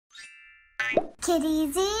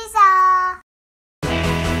Kiddyzuzaa.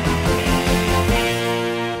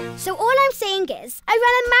 So all I'm saying is, I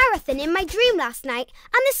ran a marathon in my dream last night,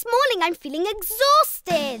 and this morning I'm feeling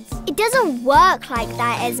exhausted. It doesn't work like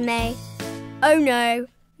that, Esme. Oh no.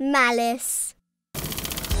 Malice.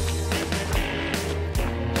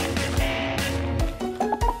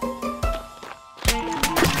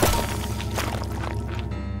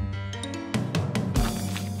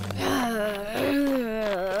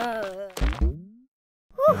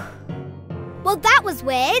 Well, that was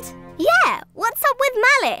weird. Yeah, what's up with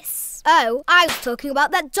Malice? Oh, I was talking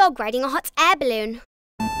about that dog riding a hot air balloon.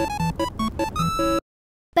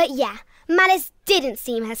 But yeah, Malice didn't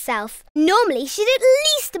seem herself. Normally, she'd at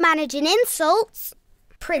least manage an insult.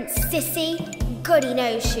 Prince Sissy, goody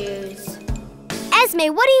no-shoes.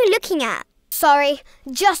 Esme, what are you looking at? Sorry,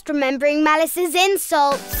 just remembering Malice's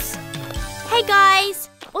insults. Hey guys,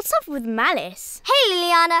 what's up with Malice? Hey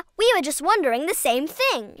Liliana, we were just wondering the same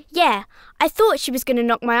thing. Yeah, I thought she was going to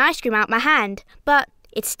knock my ice cream out my hand, but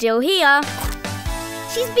it's still here.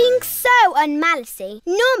 She's being so un-Malicey.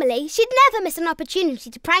 Normally, she'd never miss an opportunity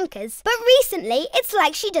to prank us, but recently, it's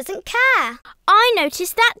like she doesn't care. I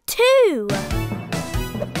noticed that too.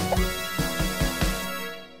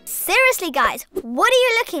 Seriously, guys, what are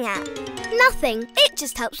you looking at? Nothing. It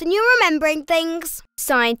just helps when you're remembering things.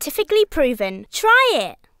 Scientifically proven. Try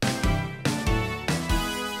it.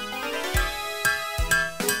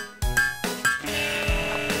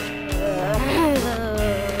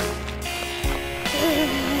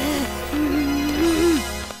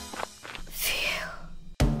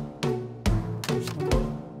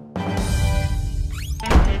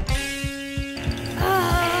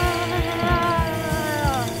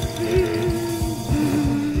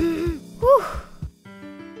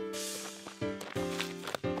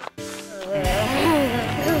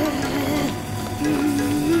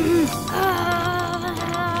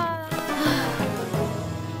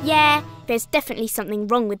 Yeah, there's definitely something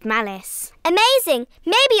wrong with Malice. Amazing!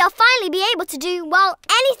 Maybe I'll finally be able to do, well,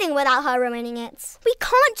 anything without her ruining it. We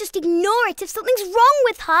can't just ignore it if something's wrong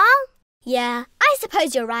with her. Yeah, I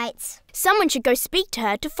suppose you're right. Someone should go speak to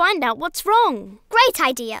her to find out what's wrong. Great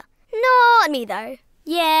idea. Not me, though.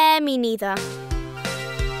 Yeah, me neither.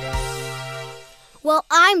 Well,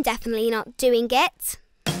 I'm definitely not doing it.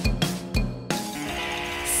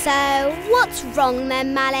 So, what's wrong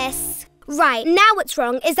then, Malice? Right, now what's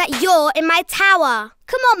wrong is that you're in my tower.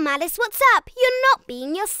 Come on, Malice, what's up? You're not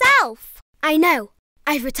being yourself. I know.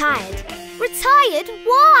 I've retired. Retired?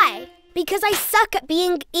 Why? Because I suck at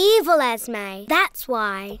being evil, Esme. That's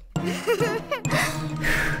why.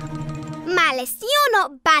 Malice, you're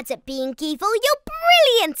not bad at being evil. You're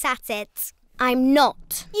brilliant at it. I'm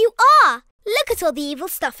not. You are. Look at all the evil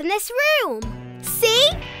stuff in this room. See?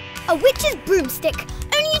 A witch's broomstick.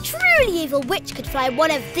 Only a truly evil witch could fly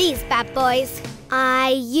one of these bad boys. I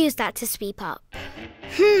used that to sweep up.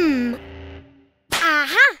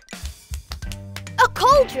 Aha! A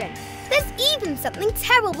cauldron. There's even something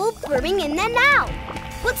terrible brewing in there now.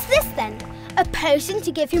 What's this then? A potion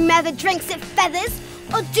to give whomever drinks it feathers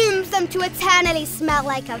or dooms them to eternally smell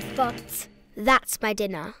like a foot? That's my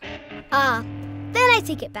dinner. Ah, then I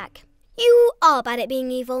take it back. You are bad at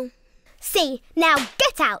being evil. See, now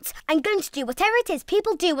get out. I'm going to do whatever it is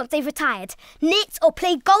people do once they've retired. Knit or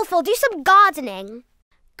play golf or do some gardening.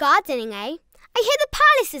 Gardening, eh? I hear the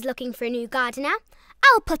palace is looking for a new gardener.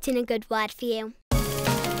 I'll put in a good word for you.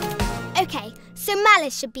 OK, so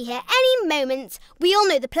Malice should be here any moment. We all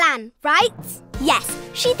know the plan, right? Yes,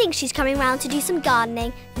 she thinks she's coming round to do some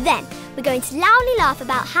gardening. Then we're going to loudly laugh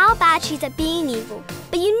about how bad she's at being evil.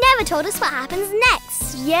 But you never told us what happens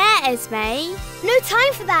next. Yeah, Esme. No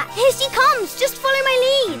time for that. Here she comes. Just follow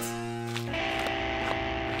my lead.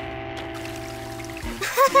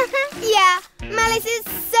 Yeah, Malice is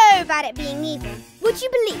so bad at being evil. Would you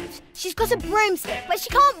believe she's got a broomstick, but she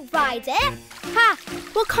can't ride it? Ha!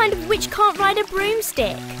 What kind of witch can't ride a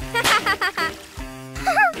broomstick?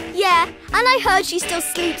 Yeah, and I heard she still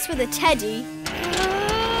sleeps with a teddy.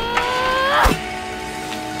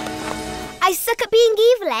 I suck at being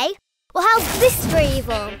evil, eh? Well, how's this for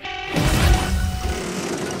evil?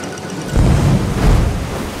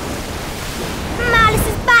 Malice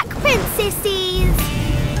is back, princesses!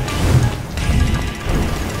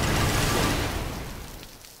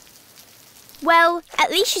 Well,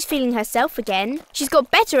 at least she's feeling herself again. She's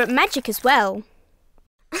got better at magic as well.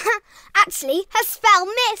 Actually, her spell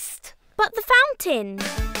missed. But the fountain.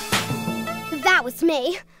 That was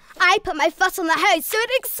me. I put my foot on the hose so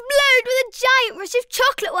it exploded with a giant rush of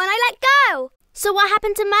chocolate when I let go. So what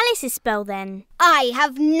happened to Malice's spell then? I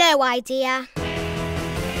have no idea.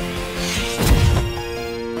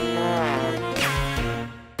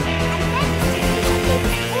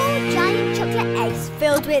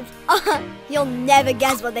 with? You'll never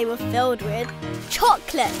guess what they were filled with.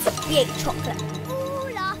 Chocolate. We ate chocolate.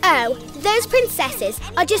 Oh, those princesses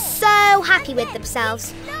are just so happy with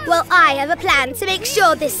themselves. Well, I have a plan to make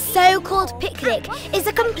sure this so-called picnic is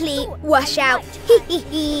a complete washout.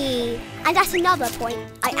 And at another point,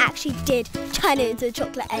 I actually did turn it into a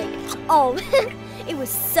chocolate egg. Oh, it was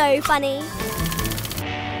so funny.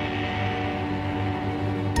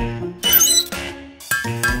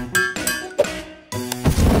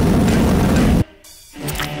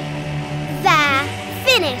 There,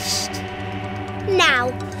 finished. Now,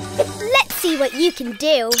 let's see what you can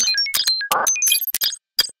do.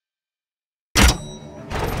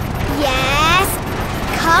 Yes,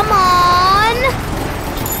 come on.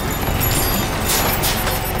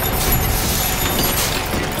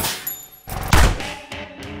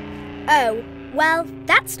 Oh, well,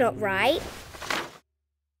 that's not right.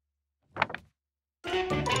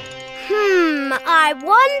 I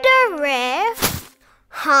wonder if...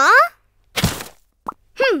 Huh?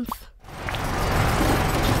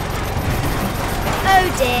 Oh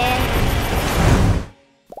dear.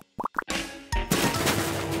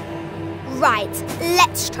 Right,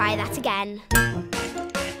 let's try that again.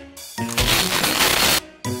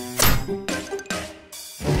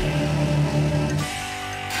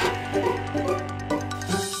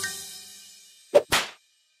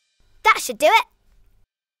 That should do it.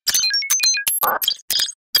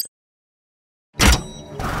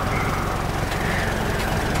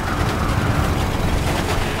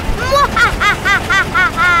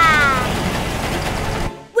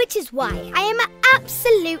 Which is why I am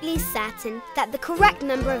absolutely certain that the correct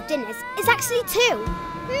number of dinners is actually 2,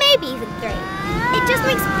 maybe even 3. It just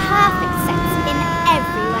makes perfect sense in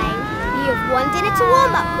every way. You have 1 dinner to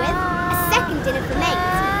warm up with, a 2nd dinner for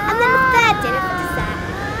mains, and then a 3rd dinner for dessert.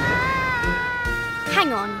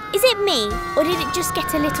 Hang on, is it me, or did it just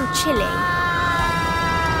get a little chilly?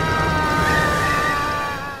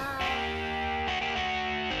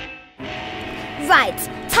 Right,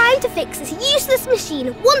 time to fix this useless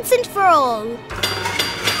machine once and for all.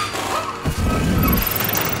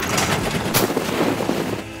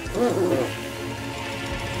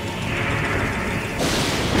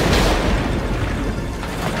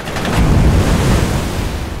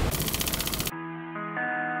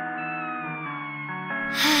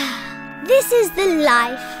 This is the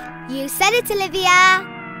life. You said it, Olivia.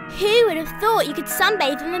 Who would have thought you could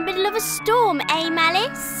sunbathe in the middle of a storm, eh,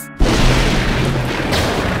 Malice?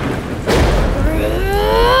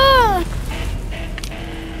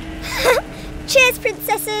 Cheers,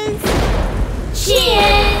 princesses!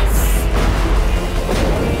 Cheers!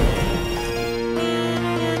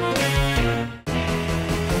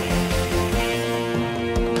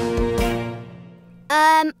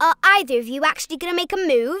 Are either of you actually going to make a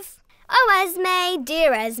move? Oh, Esme,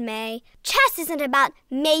 dear Esme, chess isn't about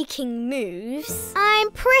making moves.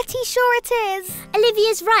 I'm pretty sure it is.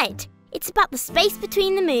 Olivia's right. It's about the space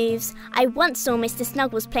between the moves. I once saw Mr.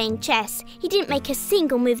 Snuggles playing chess. He didn't make a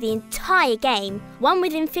single move the entire game, one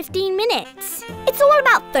within 15 minutes. It's all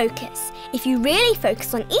about focus. If you really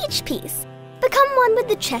focus on each piece, become one with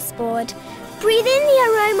the chessboard. Breathe in the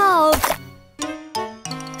aroma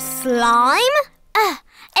of... slime?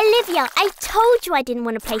 Olivia, I told you I didn't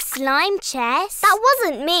want to play slime chess. That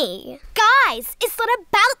wasn't me. Guys, it's not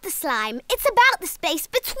about the slime. It's about the space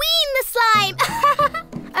between the slime.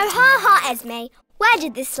 Oh, ha, Esme. Where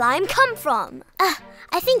did this slime come from?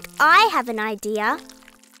 I think I have an idea.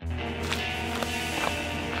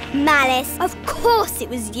 Malice, of course it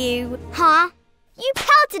was you. Huh? You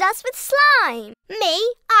pelted us with slime.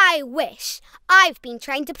 Me? I wish. I've been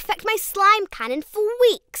trying to perfect my slime cannon for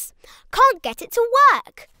weeks. Can't get it to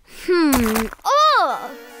work.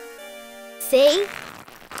 Oh! See?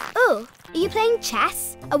 Oh, are you playing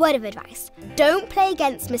chess? A word of advice. Don't play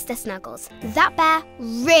against Mr. Snuggles. That bear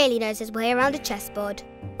really knows his way around a chessboard.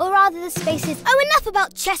 Or rather the spaces... Oh, enough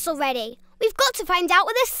about chess already. We've got to find out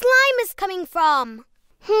where this slime is coming from.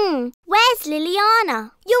 Where's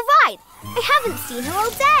Liliana? You're right. I haven't seen her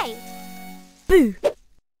all day. Boo!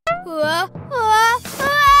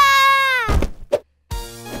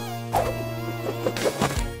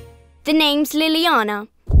 The name's Liliana.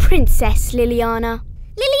 Princess Liliana.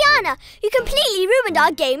 Liliana, you completely ruined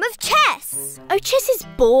our game of chess. Oh, chess is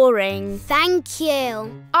boring. Thank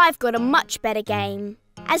you. I've got a much better game.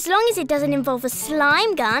 As long as it doesn't involve a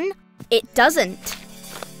slime gun. It doesn't.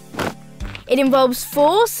 It involves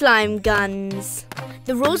 4 slime guns.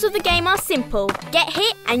 The rules of the game are simple. Get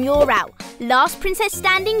hit and you're out. Last princess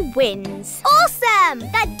standing wins. Awesome!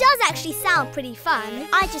 That does actually sound pretty fun.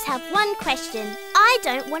 I just have one question. I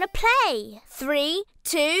don't want to play. 3,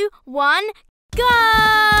 2, 1... Go!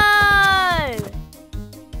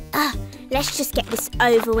 Let's just get this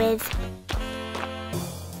over with.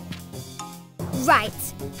 Right.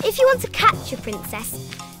 If you want to catch a princess,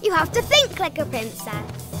 you have to think like a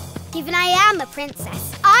princess. Even I am a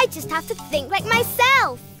princess. I just have to think like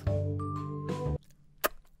myself.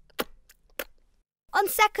 On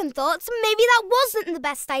second thoughts, maybe that wasn't the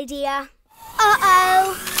best idea.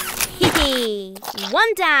 Uh-oh.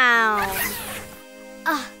 One down.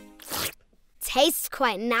 Tastes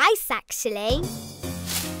quite nice, actually.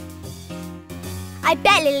 I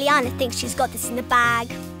bet Liliana thinks she's got this in the bag.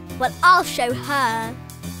 Well, I'll show her.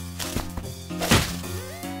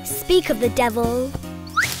 Speak of the devil.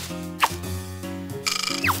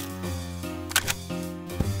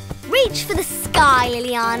 Reach for the sky,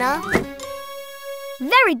 Liliana.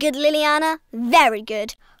 Very good, Liliana. Very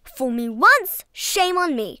good. Fool me once, shame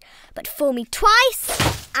on me. But fool me twice,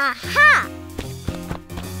 aha!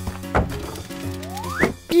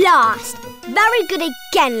 Blast. Very good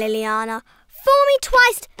again, Liliana. Fool me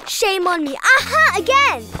twice, shame on me. Aha,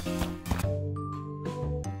 again.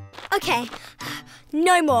 Okay,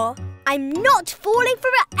 no more. I'm not falling for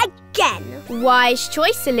it again. Wise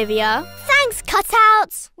choice, Olivia. Thanks,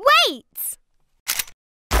 cutouts. Wait.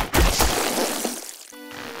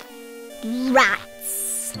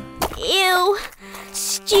 Rats. Ew.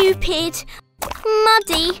 Stupid.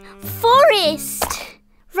 Muddy. Forest.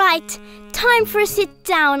 Right, time for a sit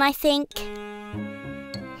down, I think.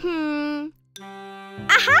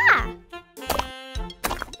 Aha!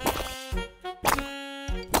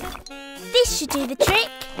 This should do the trick.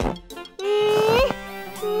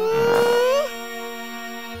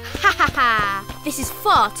 Ha ha ha! This is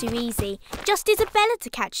far too easy. Just Isabella to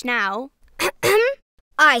catch now.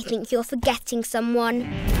 I think you're forgetting someone.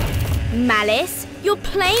 Malice, you're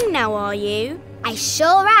playing now, are you? I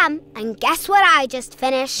sure am. And guess what I just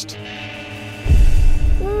finished?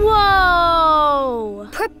 Whoa!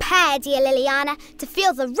 Prepare, dear Liliana, to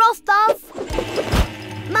feel the wrath of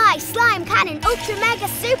my Slime Cannon Ultra Mega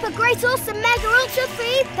Super Great Awesome Mega Ultra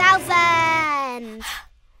 3000!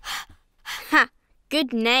 Ha!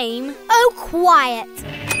 Good name. Oh, quiet!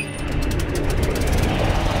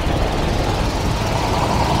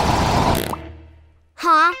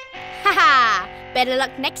 Huh? Ha ha! Better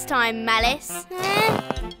luck next time, Malice.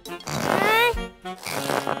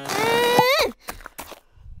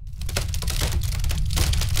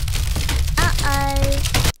 Uh-oh.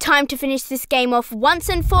 Time to finish this game off once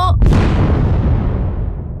and for...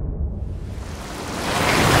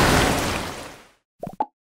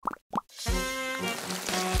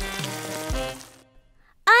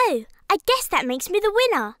 Oh, I guess that makes me the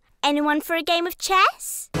winner. Anyone for a game of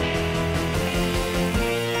chess?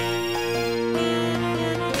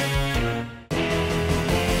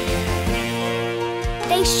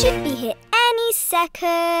 They should be here any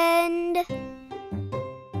second.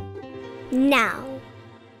 Now.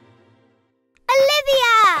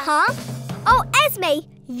 Olivia! Huh? Oh, Esme,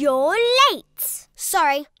 you're late.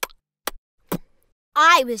 Sorry.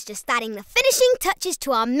 I was just adding the finishing touches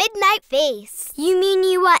to our midnight feast. You mean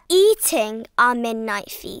you were eating our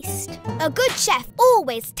midnight feast? A good chef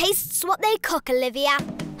always tastes what they cook, Olivia.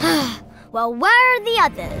 Well, where are the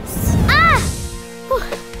others? Whew.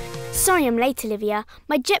 Sorry I'm late, Olivia.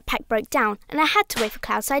 My jetpack broke down and I had to wait for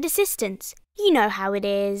Cloudside assistance. You know how it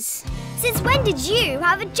is. Since when did you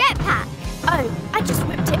have a jetpack? Oh, I just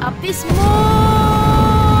whipped it up this morning.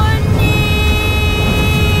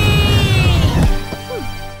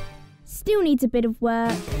 Still needs a bit of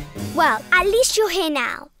work. Well, at least you're here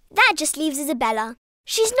now. That just leaves Isabella.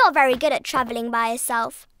 She's not very good at travelling by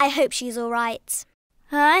herself. I hope she's all right.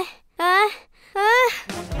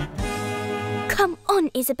 Come on,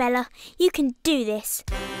 Isabella. You can do this.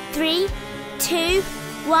 3, 2,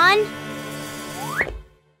 1.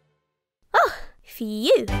 Oh, for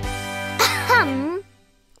you.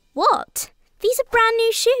 What? These are brand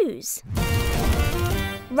new shoes.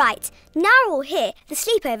 Right, now we're all here, the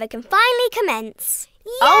sleepover can finally commence.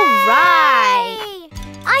 Yay! All right.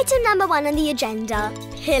 Item number 1 on the agenda,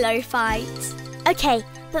 pillow fight. Okay,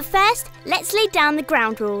 but first, let's lay down the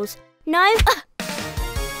ground rules. No?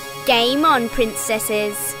 Game on,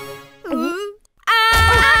 princesses.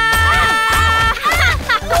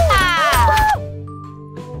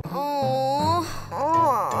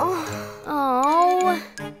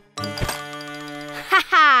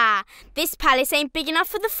 Ha-ha! This palace ain't big enough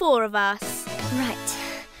for the 4 of us. Right.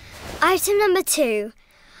 Item number 2.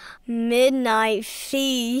 Midnight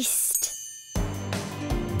feast.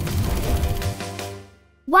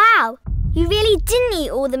 Wow, you really didn't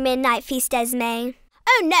eat all the midnight feast, Esme.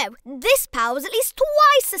 Oh no, this pile was at least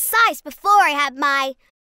twice the size before I had my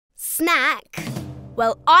Snack?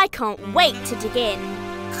 Well, I can't wait to dig in.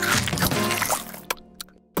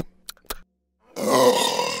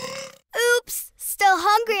 Oops, still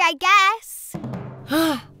hungry, I guess.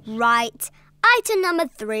 Right, item number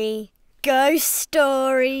 3. Ghost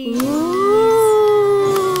stories.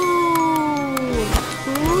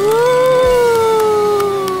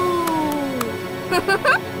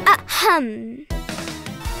 Ahem.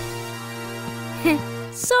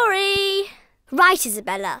 Sorry. Right,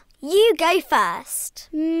 Isabella. You go first.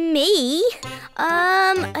 Me?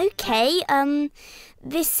 Okay,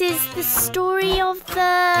 this is the story of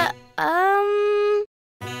the,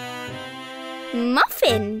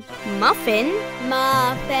 Muffin. Muffin?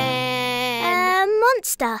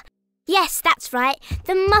 Monster. Yes, that's right,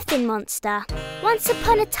 the Muffin Monster. Once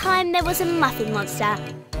upon a time there was a Muffin Monster,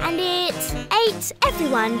 and it ate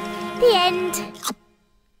everyone. The end.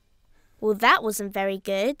 Well, that wasn't very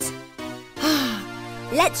good.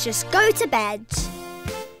 Let's just go to bed.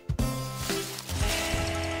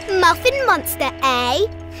 Muffin Monster, eh?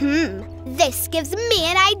 This gives me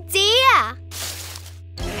an idea.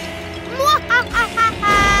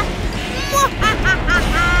 Mwahahaha!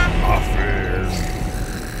 Mwahahaha! Muffin.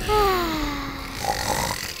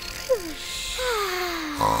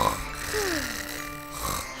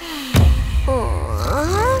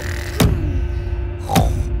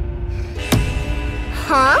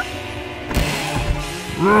 Huh?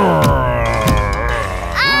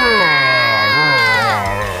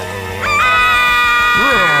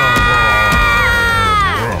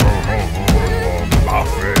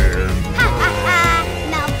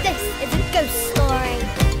 Now this is a ghost story.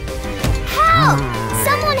 Help!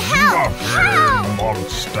 Someone help! Help!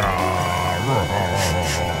 Monster.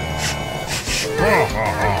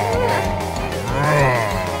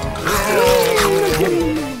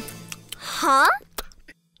 Huh?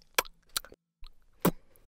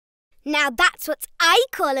 Now that's what I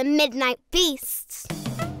call a midnight beast.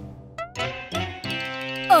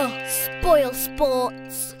 Oh, spoil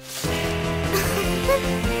sports.